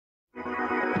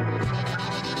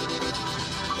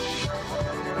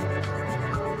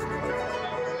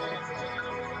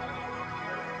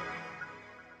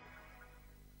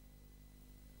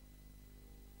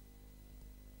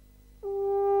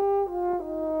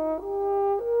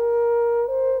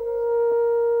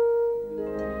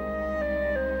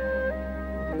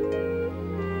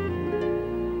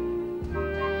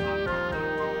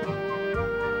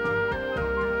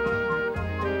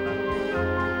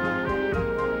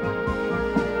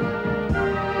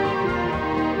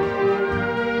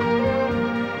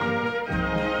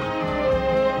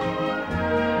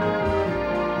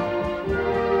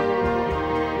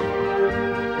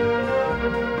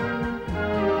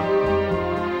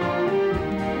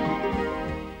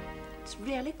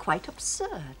quite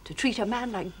absurd to treat a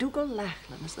man like Dougal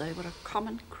Lachlan as though he were a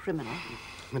common criminal.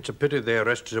 It's a pity they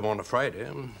arrested him on a Friday.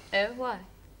 Oh, why?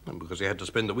 Because he had to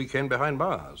spend the weekend behind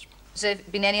bars. So if it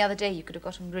had been any other day, you could have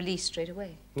got him released straight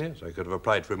away? Yes, I could have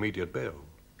applied for immediate bail.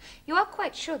 You are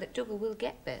quite sure that Dougal will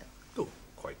get bail? Oh,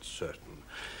 quite certain.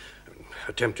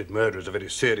 Attempted murder is a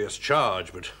very serious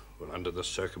charge, but well, under the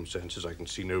circumstances, I can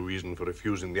see no reason for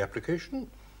refusing the application.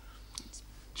 It's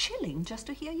chilling just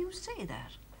to hear you say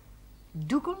that.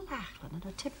 Dougal Lachlan and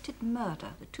attempted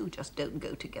murder, the two just don't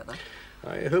go together.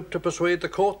 I hope to persuade the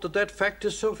court that that fact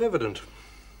is self-evident.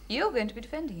 You're going to be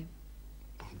defending him?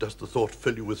 Does the thought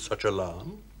fill you with such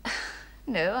alarm?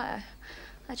 No,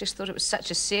 I just thought it was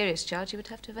such a serious charge you would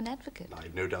have to have an advocate.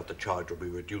 I've no doubt the charge will be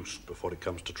reduced before it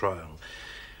comes to trial.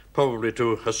 Probably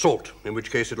to assault, in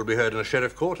which case it'll be heard in a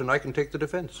sheriff court and I can take the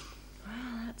defense.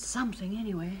 Well, that's something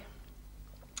anyway.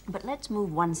 But let's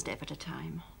move one step at a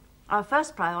time. Our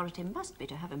first priority must be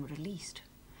to have him released.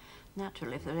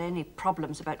 Naturally, if there are any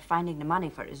problems about finding the money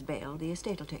for his bail, the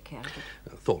estate will take care of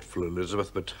it. Thoughtful,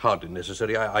 Elizabeth, but hardly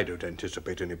necessary. I don't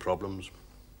anticipate any problems.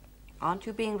 Aren't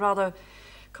you being rather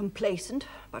complacent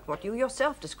about what you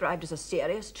yourself described as a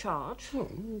serious charge?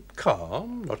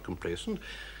 Calm, not complacent.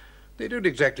 They don't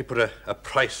exactly put a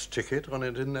price ticket on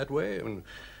it in that way. I mean,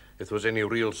 if there was any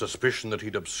real suspicion that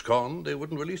he'd abscond, they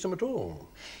wouldn't release him at all.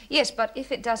 Yes, but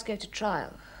if it does go to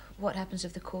trial, what happens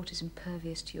if the court is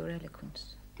impervious to your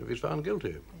eloquence? If he's found guilty?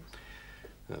 Yes.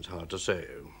 That's hard to say.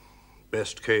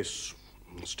 Best case,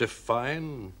 stiff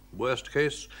fine. Worst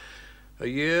case, a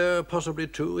year, possibly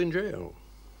 2 in jail.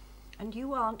 And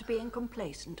you aren't being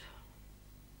complacent.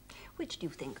 Which do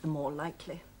you think the more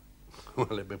likely? Well,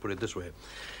 let me put it this way.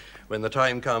 When the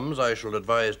time comes, I shall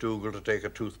advise Dougal to take a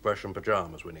toothbrush and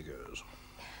pajamas when he goes.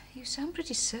 You sound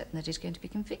pretty certain that he's going to be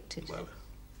convicted. Well,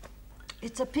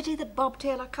 it's a pity that Bob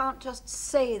Taylor can't just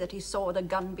say that he saw the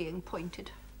gun being pointed.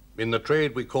 in the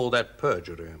trade, we call that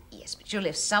perjury. Yes, but surely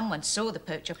if someone saw the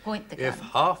poacher point the gun... If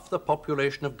half the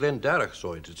population of Glendarroch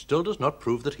saw it, it still does not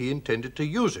prove that he intended to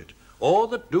use it, or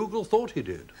that Dougal thought he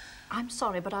did. I'm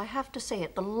sorry, but I have to say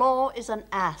it. The law is an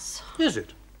ass. Is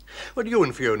it? Well, you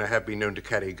and Fiona have been known to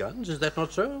carry guns, is that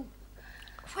not so?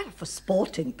 Well, for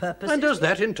sporting purposes. And does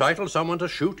that entitle someone to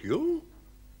shoot you?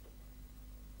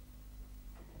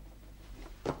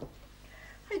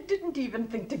 I didn't even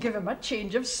think to give him a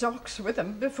change of socks with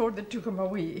him before they took him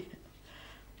away.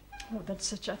 Oh, that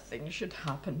such a thing should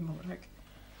happen, Morag.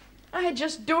 I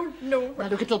just don't know. Now,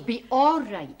 look, it'll be all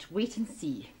right. Wait and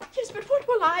see. Yes, but what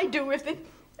will I do if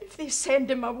they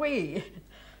send him away?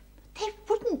 They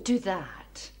wouldn't do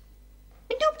that.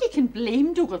 And nobody can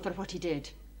blame Dougal for what he did.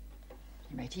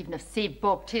 He might even have saved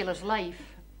Bob Taylor's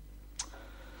life.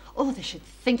 Oh, they should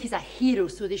think he's a hero,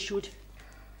 so they should.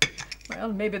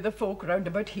 Well, maybe the folk round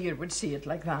about here would see it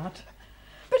like that.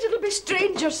 But it'll be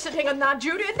strangers sitting on that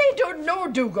jury, and they don't know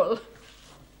Dougal.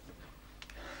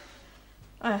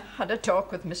 I had a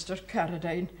talk with Mr.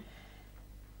 Carradine.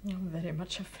 I'm very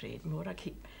much afraid,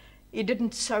 Morag. He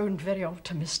didn't sound very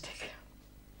optimistic.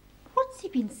 What's he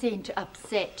been saying to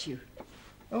upset you?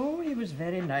 Oh, he was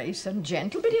very nice and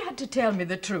gentle, but he had to tell me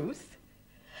the truth.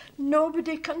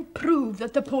 Nobody can prove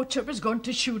that the poacher was going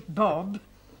to shoot Bob.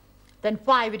 Then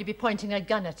why would he be pointing a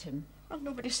gun at him? Well,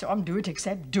 nobody saw him do it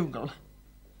except Dougal.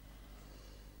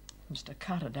 Mr.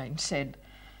 Carradine said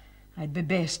I'd be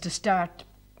best to start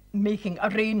making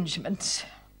arrangements.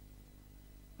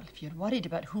 Well, if you're worried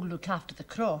about who'll look after the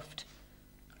croft,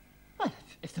 well,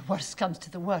 if the worst comes to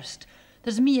the worst,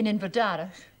 there's me and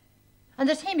Glendarroch, and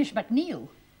there's Hamish MacNeil.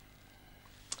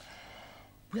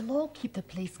 We'll all keep the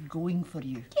place going for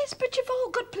you. Yes, but you've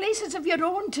all got places of your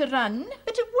own to run.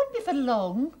 But it won't be for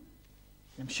long.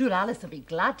 I'm sure Alice will be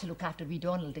glad to look after wee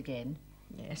Donald again.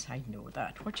 Yes, I know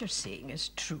that. What you're saying is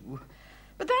true.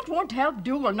 But that won't help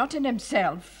Dougal, not in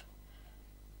himself.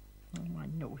 Oh, I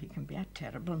know he can be a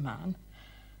terrible man.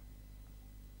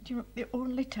 Do you know, the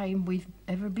only time we've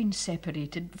ever been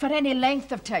separated, for any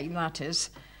length of time, that is,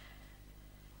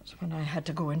 was when I had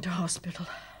to go into hospital.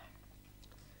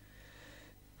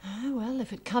 Oh, well,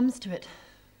 if it comes to it,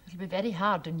 it'll be very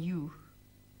hard on you.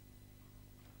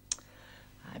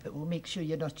 Aye, but we'll make sure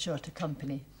you're not short of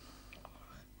company.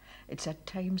 It's at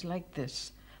times like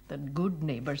this that good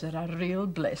neighbours are a real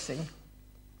blessing.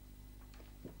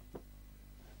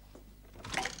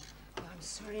 I'm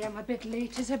sorry I'm a bit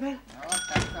late, Isabel. Oh,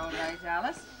 that's all right,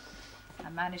 Alice. I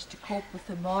managed to cope with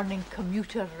the morning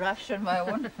commuter rush on my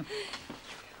own.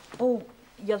 Oh,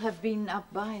 You'll have been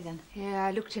up by then. Yeah,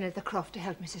 I looked in at the croft to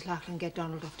help Mrs. Lachlan get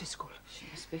Donald off to school. She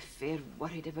must be fair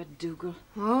worried about Dougal.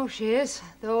 Oh, she is.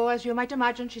 Though, as you might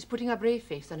imagine, she's putting a brave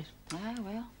face on it. Ah,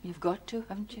 well, you've got to,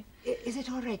 haven't you? Is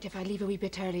it all right if I leave a wee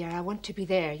bit earlier? I want to be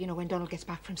there, you know, when Donald gets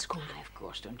back from school. Ah, of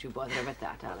course, don't you bother about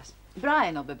that, Alice.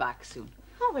 Brian will be back soon.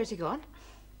 Oh, where's he gone?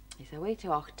 He's away to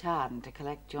Ochtarn to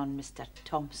collect young Mr.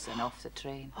 Thompson off the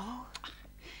train. Oh.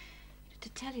 To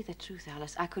tell you the truth,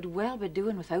 Alice, I could well be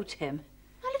doing without him.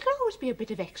 Well, it'll always be a bit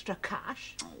of extra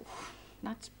cash. Oh,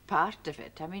 that's part of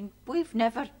it. I mean, we've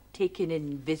never taken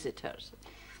in visitors.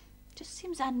 It just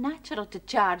seems unnatural to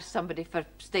charge somebody for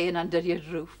staying under your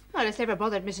roof. Well, it's never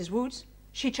bothered Mrs. Woods.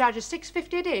 She charges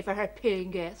 $6.50 a day for her paying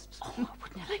guests. Oh,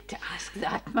 wouldn't I like to ask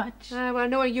that much? Well,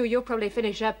 knowing you, you'll probably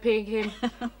finish up paying him.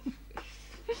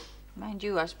 Mind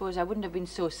you, I suppose I wouldn't have been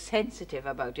so sensitive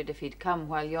about it if he'd come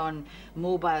while yon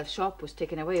mobile shop was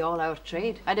taking away all our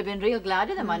trade. I'd have been real glad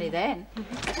of the money then.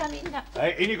 But I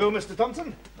mean, In you go, Mr.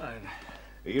 Thompson. Fine.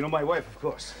 You know my wife, of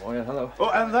course. Oh, yeah, hello. Oh,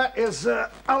 and that is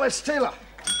Alice Taylor.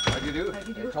 How do you do? How do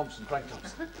you do? Thompson, Frank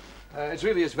Thompson. It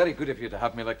really is very good of you to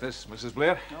have me like this, Mrs.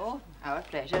 Blair. oh, our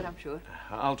pleasure, I'm sure.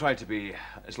 I'll try to be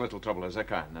as little trouble as I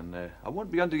can, and I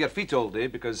won't be under your feet all day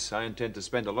because I intend to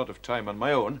spend a lot of time on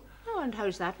my own. Oh, and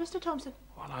how's that, Mr. Thompson?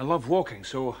 Well, I love walking,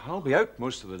 so I'll be out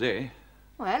most of the day.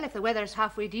 Well, if the weather's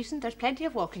halfway decent, there's plenty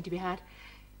of walking to be had.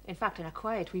 In fact, in a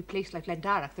quiet wee place like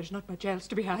Glendarroch, there's not much else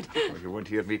to be had. Well, you won't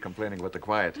hear me complaining about the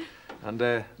quiet.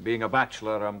 And being a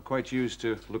bachelor, I'm quite used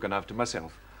to looking after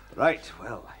myself. Right,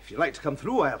 well, if you'd like to come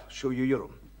through, I'll show you your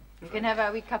room. You can have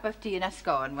a wee cup of tea and a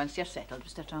scone once you're settled,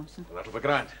 Mr. Thompson. Well, that'll be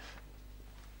grand.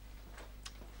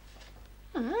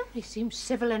 He seems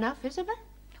civil enough, Isabel.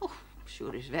 Oh, I'm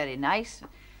sure he's very nice.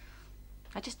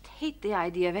 I just hate the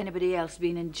idea of anybody else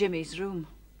being in Jimmy's room.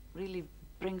 Really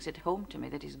brings it home to me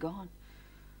that he's gone.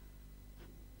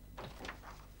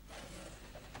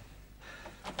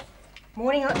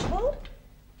 Morning, Archibald.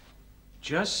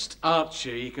 Just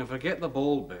Archie, you can forget the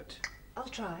ball bit. I'll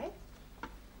try.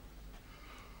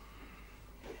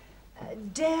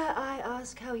 Dare I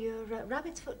ask how your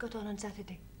rabbit's foot got on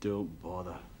Saturday? Don't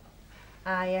bother.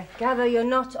 I gather you're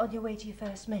not on your way to your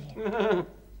first million.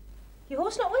 Your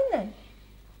horse not win, then?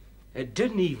 It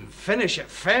didn't even finish, it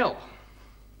fell.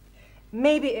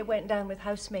 Maybe it went down with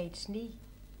housemaid's knee.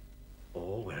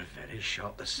 Oh, we're very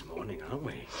sharp this morning, aren't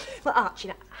we? Well, Archie,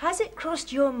 now, has it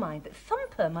crossed your mind that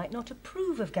Thumper might not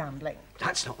approve of gambling?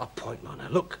 That's not the point, Lorna.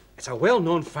 Look, it's a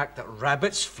well-known fact that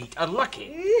rabbits' feet are lucky.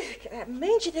 Get that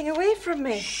mangy thing away from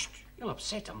me. Shh, you'll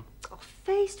upset him. Oh,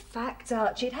 faced facts,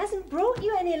 Archie. It hasn't brought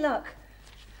you any luck.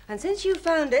 And since you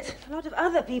found it, a lot of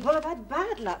other people have had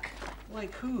bad luck.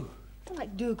 Like who?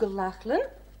 Like Dougal Lachlan.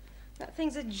 That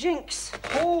thing's a jinx.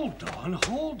 Hold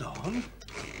on.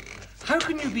 How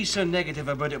can you be so negative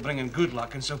about it bringing good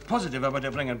luck and so positive about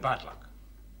it bringing bad luck?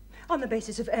 On the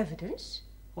basis of evidence.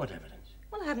 What evidence?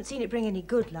 Well, I haven't seen it bring any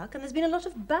good luck, and there's been a lot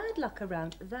of bad luck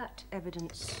around that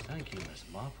evidence. Thank you, Miss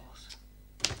Marples.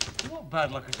 What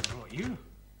bad luck has it brought you?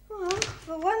 Well,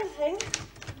 for one thing,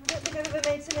 I don't think I've ever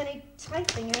made so many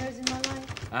typing errors in my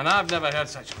life. And I've never heard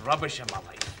such rubbish in my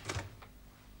life.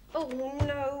 Oh,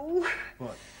 no.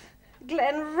 What?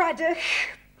 Glendarroch.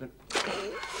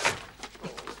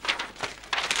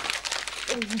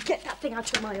 Oh, get that thing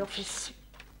out of my office.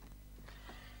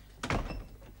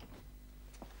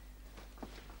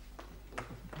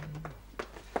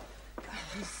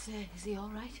 Is he all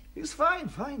right? He's fine,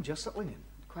 just settling in.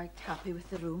 Quite happy with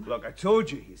the room? Look, I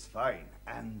told you he's fine.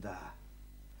 And,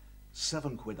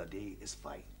 £7 a day is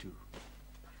fine, too.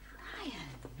 Brian,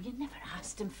 you never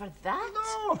asked him for that.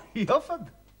 No, he offered.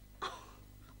 I'll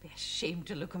be ashamed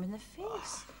to look him in the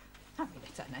face. I mean,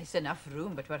 it's a nice enough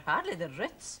room, but we're hardly the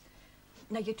Ritz.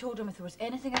 Now, you told him if there was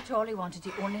anything at all he wanted,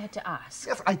 he only had to ask.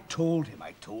 Yes, I told him.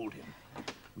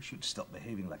 We should stop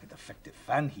behaving like a defective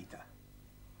fan heater.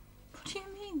 What do you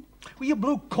mean? Well, you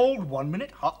blow cold one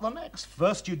minute, hot the next.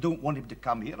 First you don't want him to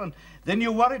come here, and then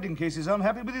you're worried in case he's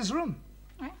unhappy with his room.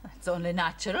 Well, that's only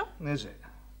natural. Is it?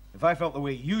 If I felt the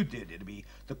way you did, it'd be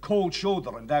the cold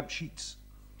shoulder and damp sheets.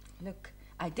 Look,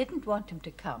 I didn't want him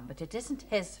to come, but it isn't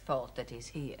his fault that he's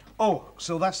here. Oh,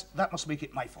 so that must make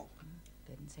it my fault.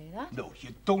 Didn't say that. No, you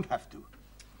don't have to.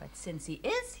 But since he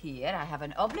is here, I have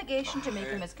an obligation to make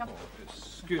him as comfortable.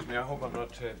 Excuse me, I hope I'm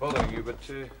not bothering you, but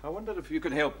I wondered if you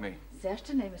could help me.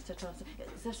 Certainly, Mr. Thompson.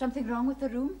 Is there something wrong with the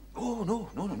room? Oh,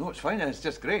 no, it's fine. It's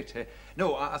just great.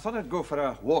 No, I thought I'd go for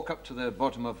a walk up to the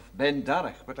bottom of Ben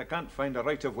Darroch, but I can't find a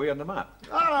right of way on the map.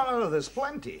 No, there's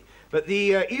plenty. But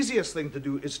the easiest thing to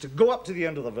do is to go up to the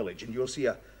end of the village, and you'll see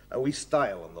a wee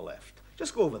stile on the left.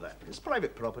 Just go over that. It's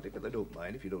private property, but they don't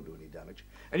mind if you don't do any damage.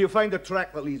 And you'll find a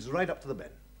track that leads right up to the Ben.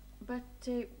 But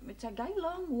it's a guy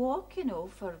long walk, you know,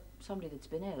 for somebody that's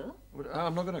been ill. Well,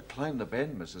 I'm not going to climb the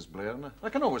Ben, Mrs. Blair. I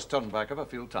can always turn back if I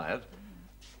feel tired.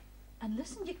 And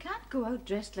listen, you can't go out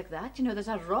dressed like that. You know, there's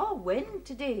a raw wind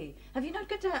today. Have you not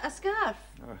got a scarf?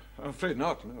 I'm afraid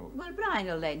not, no. Well, Brian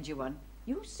will lend you one.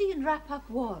 You see and wrap up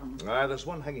warm. There's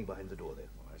one hanging behind the door there.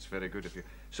 Well, that's very good of you.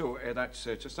 So, that's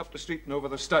just up the street and over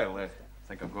the stile. I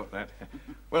think I've got that.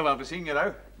 Well, I'll be seeing you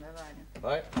now.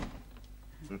 Bye-bye. Bye.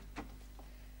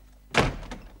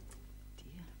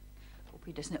 Hope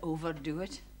he doesn't overdo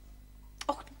it.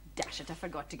 Oh, dash it, I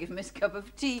forgot to give him his cup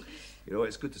of tea. You know,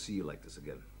 it's good to see you like this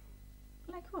again.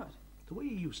 Like what? The way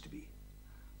you used to be.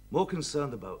 More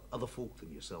concerned about other folk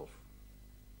than yourself.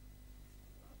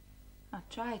 I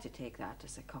try to take that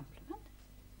as a compliment.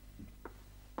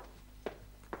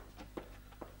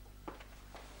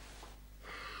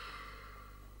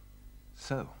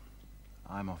 So,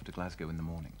 I'm off to Glasgow in the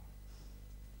morning.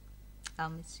 I'll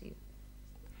miss you.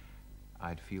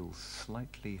 I'd feel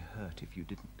slightly hurt if you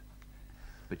didn't.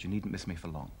 But you needn't miss me for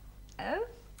long. Oh?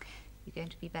 You're going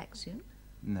to be back soon?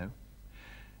 No.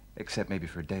 Except maybe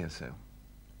for a day or so.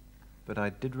 But I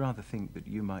did rather think that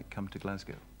you might come to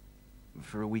Glasgow.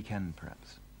 For a weekend,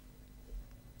 perhaps.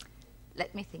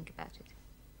 Let me think about it.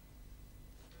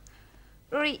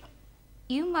 Rory,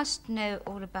 you must know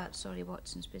all about Sorry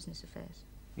Watson's business affairs.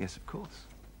 Yes, of course.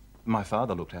 My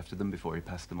father looked after them before he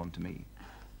passed them on to me.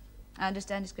 I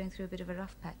understand he's going through a bit of a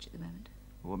rough patch at the moment.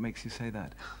 What makes you say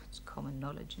that? It's common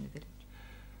knowledge in the village.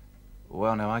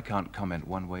 Well, no, I can't comment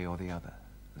one way or the other.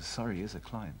 Sorry is a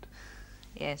client.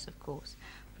 Yes, of course.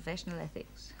 Professional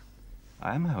ethics.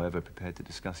 I am, however, prepared to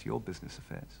discuss your business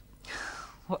affairs.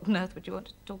 What on earth would you want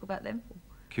to talk about them for?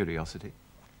 Curiosity.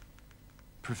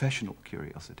 Professional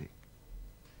curiosity.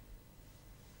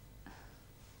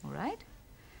 All right.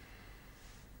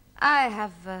 I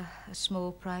have a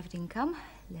small private income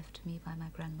left to me by my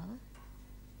grandmother.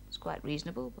 It's quite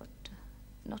reasonable, but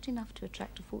not enough to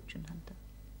attract a fortune hunter.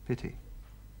 Pity.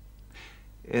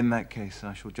 In that case,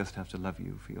 I shall just have to love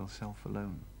you for yourself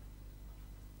alone.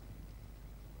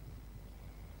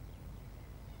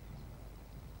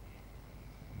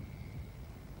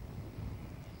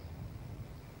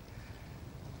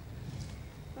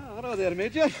 Oh, hello there,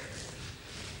 Major.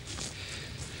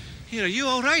 Here, are you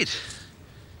all right?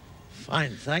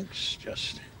 Fine, thanks.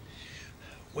 Just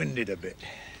winded a bit.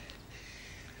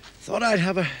 Thought I'd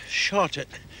have a shot at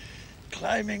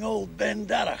climbing old Ben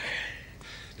Darroch.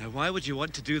 Now, why would you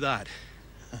want to do that?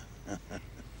 There's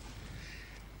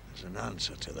an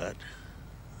answer to that.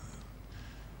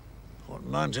 What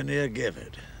mountaineer gave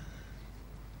it?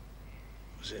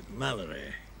 Was it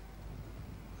Mallory?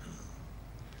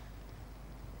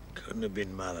 Couldn't have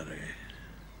been Mallory.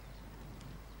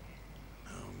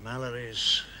 No,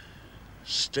 Mallory's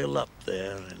still up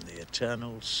there in the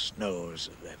eternal snows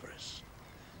of Everest.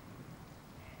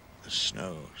 The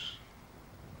snows.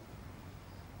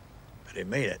 But he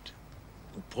made it.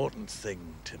 Important thing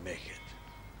to make it.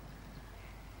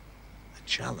 A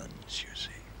challenge, you see.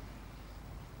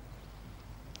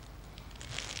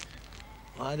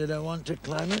 Why did I want to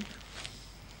climb it?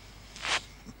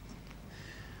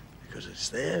 Because it's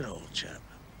there, old chap.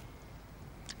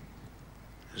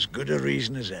 As good a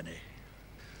reason as any.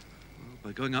 Well,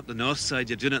 by going up the north side,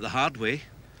 you're doing it the hard way.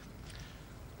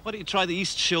 Why don't you try the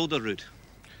east shoulder route?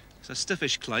 It's a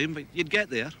stiffish climb, but you'd get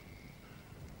there.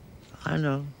 I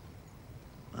know.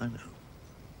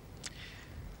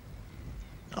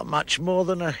 Not much more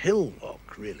than a hill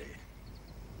walk, really.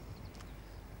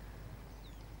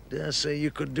 Dare say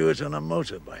you could do it on a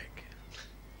motorbike.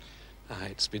 Aye,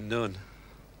 it's been known.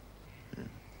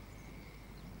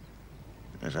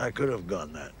 Yes, I could have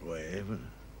gone that way, but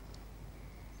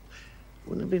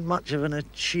wouldn't have been much of an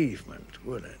achievement,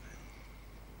 would it?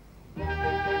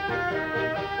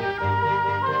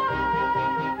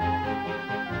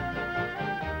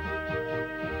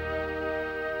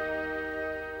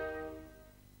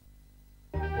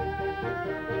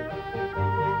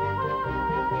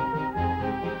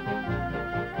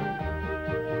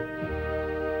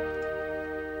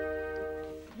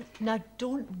 Now,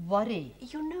 don't worry.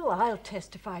 You know I'll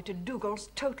testify to Dougal's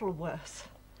total worth.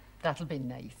 That'll be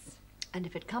nice. And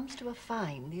if it comes to a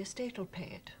fine, the estate'll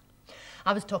pay it.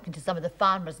 I was talking to some of the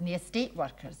farmers and the estate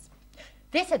workers.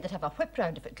 They said they'd have a whip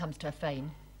round if it comes to a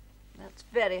fine. That's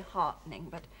very heartening,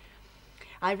 but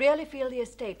I really feel the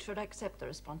estate should accept the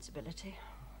responsibility.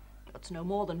 That's no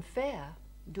more than fair.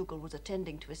 Dougal was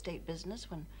attending to estate business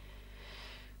when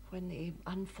the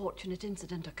unfortunate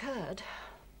incident occurred.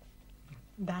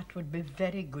 That would be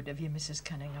very good of you, Mrs.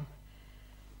 Cunningham.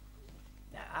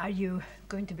 Are you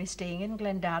going to be staying in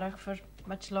Glendarroch for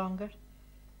much longer?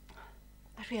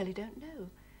 I really don't know.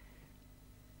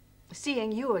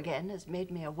 Seeing you again has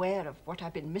made me aware of what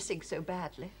I've been missing so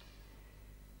badly,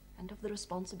 and of the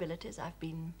responsibilities I've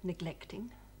been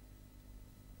neglecting.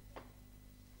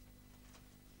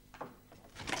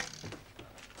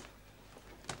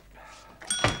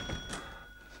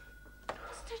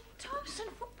 Mr. Thompson,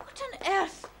 what on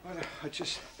earth? I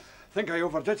just think I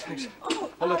overdid things.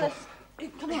 Oh, a little. Alice,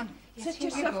 come on. Sit here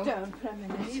you yourself go. down for a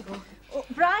minute. There you go. Oh,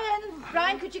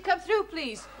 Brian, could you come through,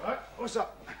 please? What's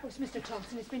up? Oh, it's Mr.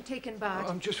 Thompson. It's been taken bad.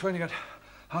 I'm just finding it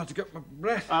hard to get my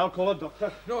breath. I'll call a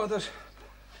doctor. No,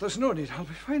 there's no need. I'll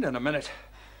be fine in a minute.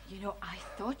 You know, I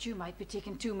thought you might be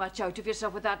taking too much out of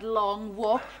yourself with that long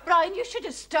walk. Brian, you should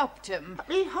have stopped him.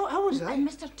 How was that? And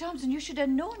Mr. Thompson, you should have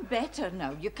known better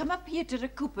now. You come up here to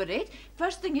recuperate.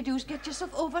 First thing you do is get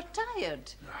yourself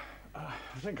overtired. I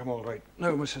think I'm all right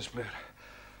now, Mrs. Blair.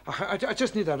 I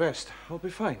just need a rest. I'll be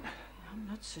fine. I'm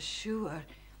not so sure.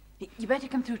 You better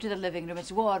come through to the living room.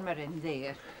 It's warmer in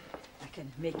there. I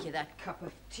can make you that cup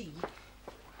of tea.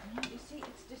 You see,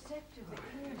 it's deceptive.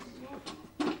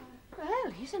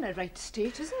 Well, he's in a right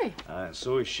state, isn't he?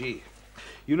 So is she.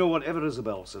 You know, whatever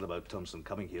Isabel said about Thompson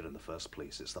coming here in the first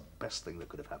place, it's the best thing that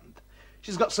could have happened.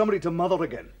 She's got somebody to mother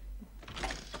again.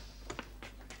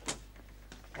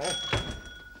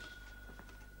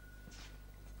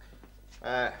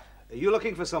 Are you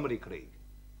looking for somebody, Craig?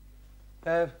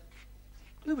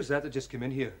 Who was that just came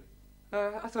in here?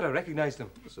 I thought I recognized him.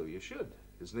 So you should.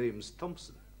 His name's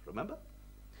Thompson, remember?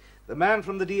 The man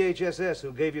from the DHSS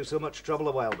who gave you so much trouble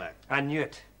a while back. I knew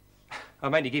it. I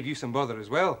mind he gave you some bother as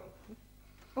well.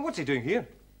 Well, what's he doing here?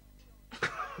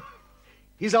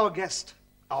 He's our guest,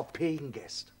 our paying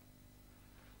guest.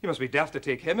 You must be daft to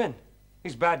take him in.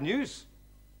 He's bad news.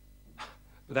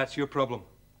 But that's your problem.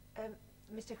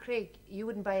 Mr. Craig, you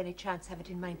wouldn't by any chance have it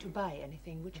in mind to buy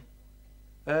anything, would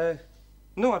you?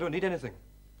 No, I don't need anything.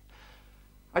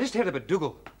 I just heard about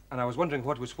Dougal, and I was wondering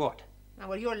what was what. Now,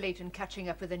 well, you're late in catching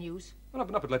up with the news. Well, I've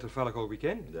been up at Letterfalloch all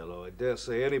weekend. Well, I dare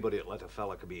say anybody at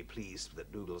Letterfalloch could be pleased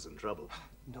that Dougal's in trouble.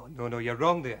 No, you're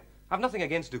wrong there. I've nothing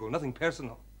against Dougal, nothing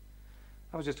personal.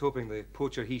 I was just hoping the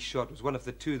poacher he shot was one of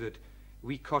the two that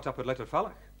we caught up at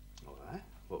Letterfalloch. All right.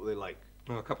 What were they like?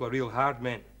 Oh, a couple of real hard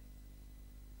men.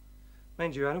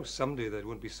 Mind you, I know someday that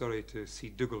won't be sorry to see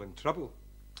Dougal in trouble.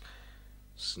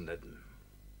 Snedden.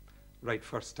 Right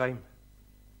first time.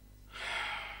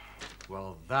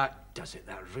 Well, that does it.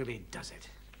 That really does it.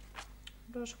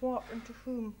 Does what and to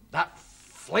whom? That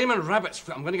flaming rabbit's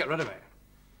foot. I'm going to get rid of it.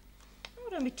 Oh,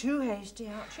 don't be too hasty,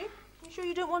 Archie. You sure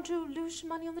you don't want to lose some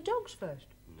money on the dogs first?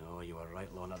 No, you were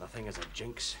right, Lorna. The thing is a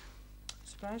jinx.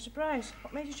 Surprise, surprise.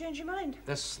 What made you change your mind?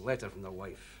 This letter from the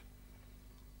wife.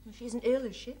 Well, she isn't ill,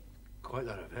 is she? Quite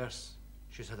the reverse.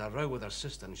 She's had a row with her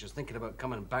sister and she's thinking about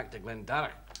coming back to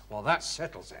Glendarroch. Well, that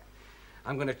settles it.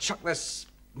 I'm going to chuck this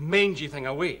mangy thing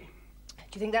away.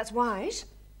 Do you think that's wise?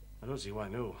 I don't see why,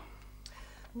 no.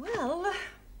 Well,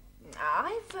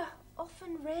 I've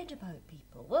often read about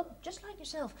people, well, just like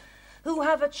yourself, who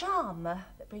have a charm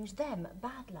that brings them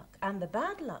bad luck. And the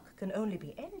bad luck can only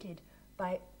be ended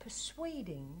by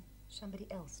persuading somebody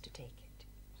else to take it.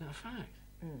 Is that a fact?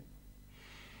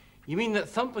 You mean that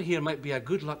Thumper here might be a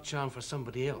good luck charm for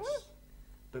somebody else?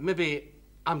 But maybe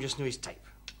I'm just no his type.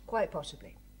 Quite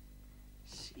possibly.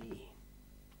 See.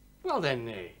 Well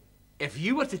then, if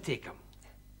you were to take him.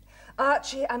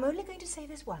 Archie, I'm only going to say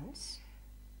this once.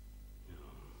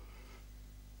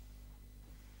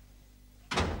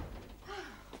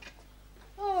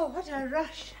 Oh, what a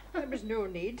rush. There was no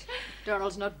need.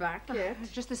 Donald's not back yet.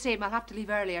 Just the same, I'll have to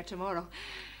leave earlier tomorrow.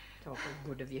 It's awful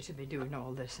good of you to be doing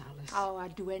all this, Alice. Oh,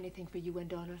 I'd do anything for you and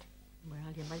Donald. Well,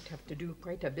 you might have to do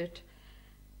quite a bit.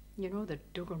 You know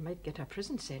that Dougal might get a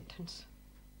prison sentence.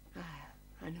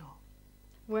 I know.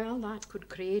 Well, that could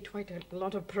create quite a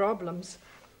lot of problems.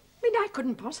 I mean, I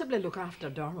couldn't possibly look after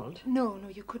Donald. No,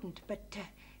 you couldn't. But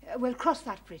we'll cross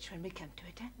that bridge when we come to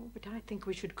it, eh? Oh, but I think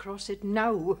we should cross it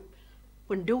now.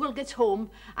 When Dougal gets home,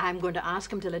 I'm going to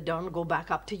ask him to let Donald go back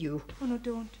up to you. Oh, no,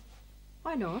 don't.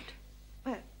 Why not?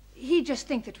 Well, he'd just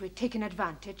think that we're taking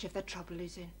advantage if the trouble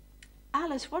is in.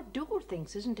 Alice, what Dougal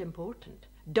thinks isn't important.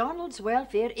 Donald's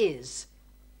welfare is.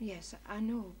 Yes, I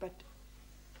know, but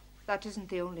that isn't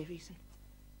the only reason.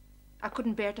 I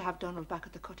couldn't bear to have Donald back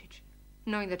at the cottage,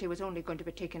 knowing that he was only going to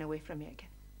be taken away from me again.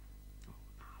 Oh,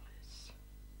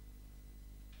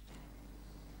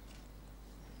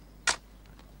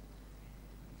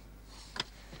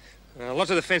 Alice. Lots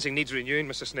of the fencing needs renewing,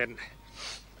 Mr. Snedden.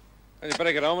 Well, you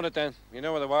better get on with it then. You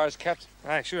know where the wire's kept.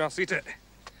 Aye, sure, I'll see to it.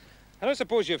 I don't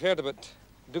suppose you've heard about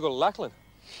Dougal Lachlan.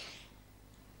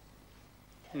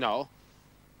 No.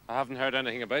 I haven't heard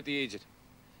anything about the aged.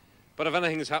 But if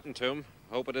anything's happened to him,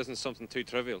 I hope it isn't something too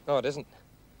trivial. No, it isn't.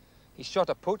 He shot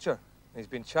a poacher. He's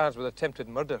been charged with attempted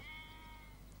murder.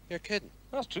 You're kidding?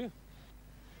 That's true.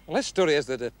 Well, his story is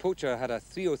that the poacher had a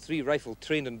 .303 rifle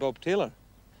trained in Bob Taylor,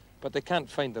 but they can't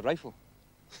find the rifle.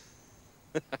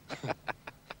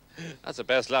 That's the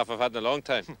best laugh I've had in a long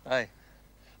time. Aye.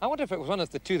 I wonder if it was one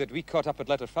of the two that we caught up at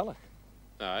Letterfallach.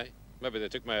 Aye. Maybe they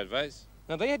took my advice.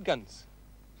 Now, they had guns.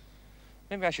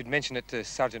 Maybe I should mention it to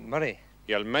Sergeant Murray.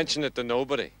 You'll mention it to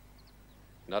nobody.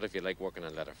 Not if you like working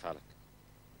on Letterfallach.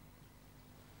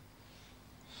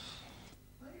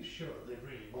 Are you sure they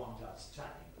really want us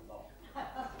tagging along?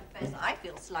 Confess, I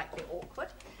feel slightly awkward.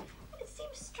 It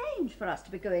seems strange for us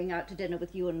to be going out to dinner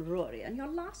with you and Rory on your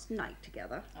last night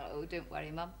together. Oh, don't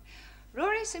worry, Mum.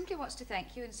 Rory simply wants to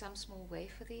thank you in some small way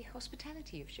for the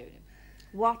hospitality you've shown him.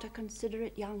 What a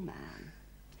considerate young man.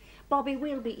 Bobby,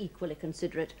 we'll be equally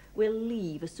considerate. We'll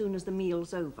leave as soon as the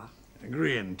meal's over.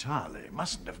 Agree entirely.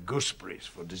 Mustn't have gooseberries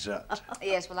for dessert.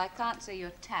 Yes, well, I can't say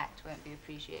your tact won't be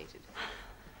appreciated.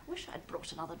 Wish I'd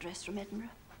brought another dress from Edinburgh.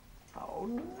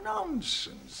 Oh,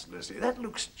 nonsense, Lizzie. That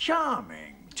looks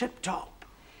charming. Tip-top.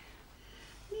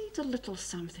 Needs a little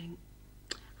something.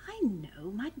 I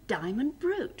know, my diamond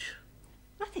brooch.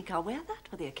 I think I'll wear that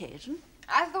for the occasion.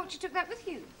 I thought you took that with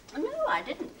you. No, I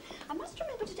didn't. I must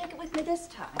remember to take it with me this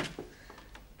time.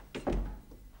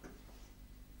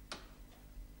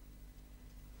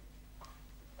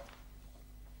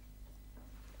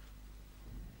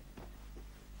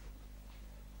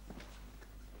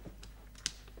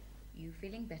 You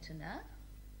feeling better now?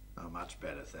 Oh, much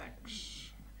better, thanks.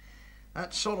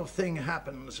 That sort of thing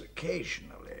happens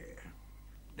occasionally.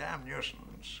 Damn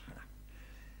nuisance.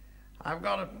 I've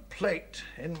got a plate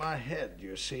in my head,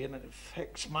 you see, and it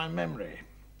affects my memory.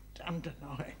 Damned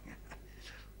annoying.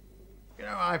 You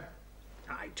know, I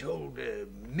told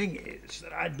Mingies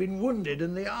that I'd been wounded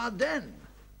in the Ardennes.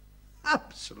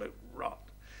 Absolute rot.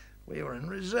 We were in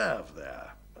reserve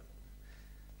there. But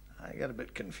I get a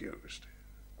bit confused.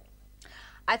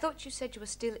 I thought you said you were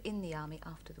still in the army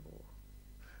after the war.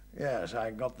 Yes,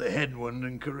 I got the head wound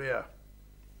in Korea.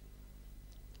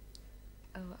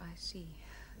 Oh, I see.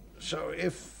 So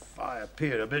if I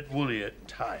appear a bit woolly at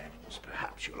times,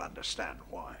 perhaps you'll understand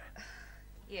why.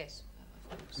 Yes,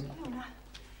 of course.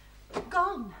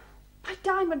 Gone. My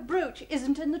diamond brooch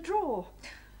isn't in the drawer.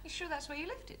 You sure that's where you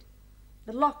left it?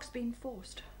 The lock's been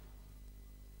forced.